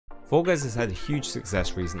Fall Guys has had a huge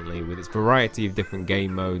success recently with its variety of different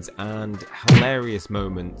game modes and hilarious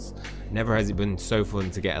moments. Never has it been so fun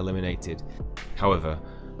to get eliminated. However,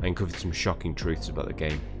 I uncovered some shocking truths about the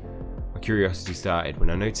game. My curiosity started when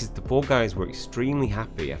I noticed the Fall Guys were extremely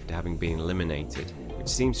happy after having been eliminated, which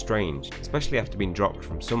seems strange, especially after being dropped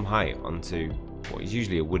from some height onto what is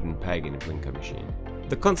usually a wooden peg in a Plinko machine.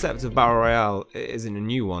 The concept of Battle Royale isn't a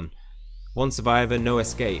new one. One survivor, no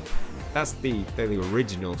escape. That's the fairly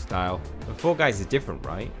original style. But Fall Guys is different,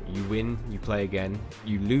 right? You win, you play again.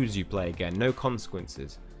 You lose, you play again. No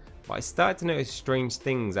consequences. But I started to notice strange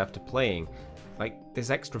things after playing, like this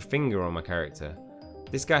extra finger on my character.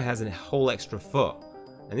 This guy has a whole extra foot,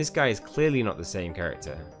 and this guy is clearly not the same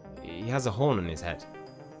character. He has a horn on his head.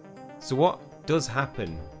 So what does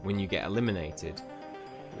happen when you get eliminated?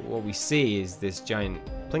 What we see is this giant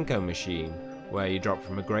Plinko machine where you drop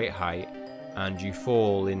from a great height and you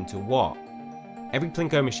fall into what? Every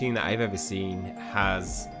Plinko machine that I've ever seen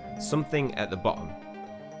has something at the bottom.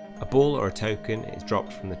 A ball or a token is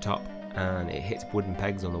dropped from the top and it hits wooden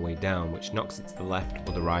pegs on the way down, which knocks it to the left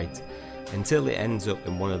or the right until it ends up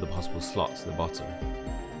in one of the possible slots at the bottom.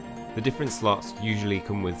 The different slots usually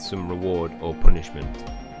come with some reward or punishment.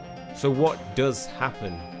 So what does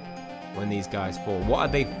happen when these guys fall? What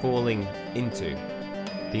are they falling into?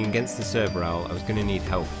 Being against the server owl, I was going to need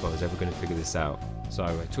help if I was ever going to figure this out. So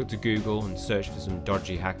I took to Google and searched for some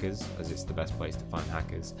dodgy hackers, as it's the best place to find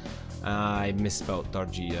hackers. I misspelt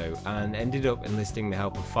dodgy though, and ended up enlisting the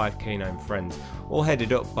help of 5 canine friends, all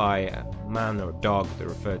headed up by a man or a dog that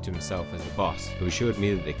referred to himself as the boss, who assured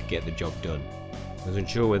me that they could get the job done. I was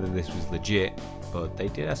unsure whether this was legit, but they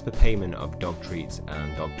did ask for payment of dog treats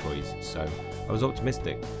and dog toys, so I was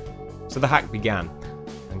optimistic. So the hack began,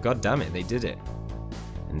 and god damn it, they did it.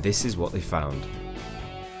 And this is what they found.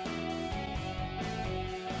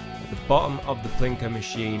 At the bottom of the Plinko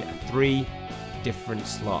machine are 3 different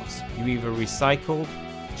slots. You either recycled,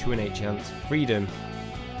 2 in 8 chance, freedom,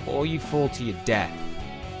 or you fall to your death.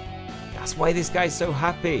 That's why this guy's so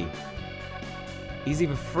happy. He's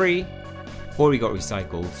either free, or he got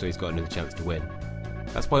recycled, so he's got another chance to win.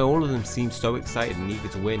 That's why all of them seem so excited and eager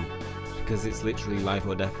to win, because it's literally life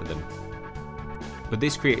or death for them. But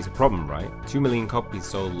this creates a problem, right? 2 million copies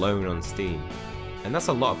sold alone on Steam. And that's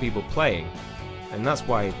a lot of people playing. And that's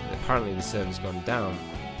why apparently the server's gone down.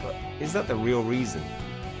 But is that the real reason?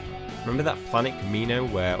 Remember that planet Camino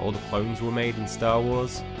where all the clones were made in Star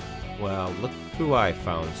Wars? Well, look who I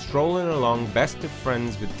found. Strolling along, best of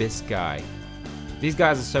friends with this guy. These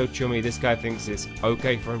guys are so chummy, this guy thinks it's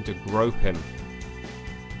okay for him to grope him.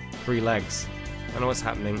 3 legs. I know what's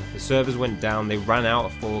happening. The servers went down, they ran out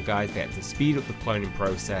of Fall Guys, they had to speed up the cloning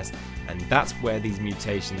process, and that's where these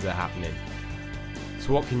mutations are happening.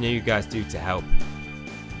 So what can you guys do to help?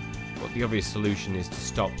 Well, the obvious solution is to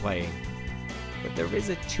stop playing. But there is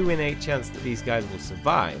a 2 in 8 chance that these guys will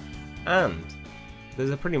survive, and there's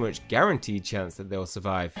a pretty much guaranteed chance that they'll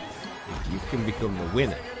survive if you can become the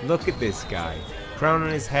winner. Look at this guy. Crown on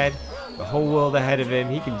his head, the whole world ahead of him,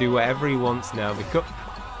 he can do whatever he wants now because...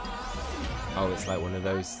 Oh, it's like one of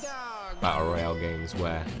those Battle Royale games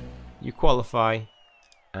where you qualify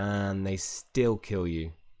and they still kill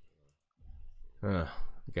you. I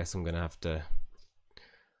guess I'm going to have to...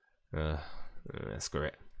 screw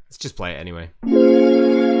it. Let's just play it anyway.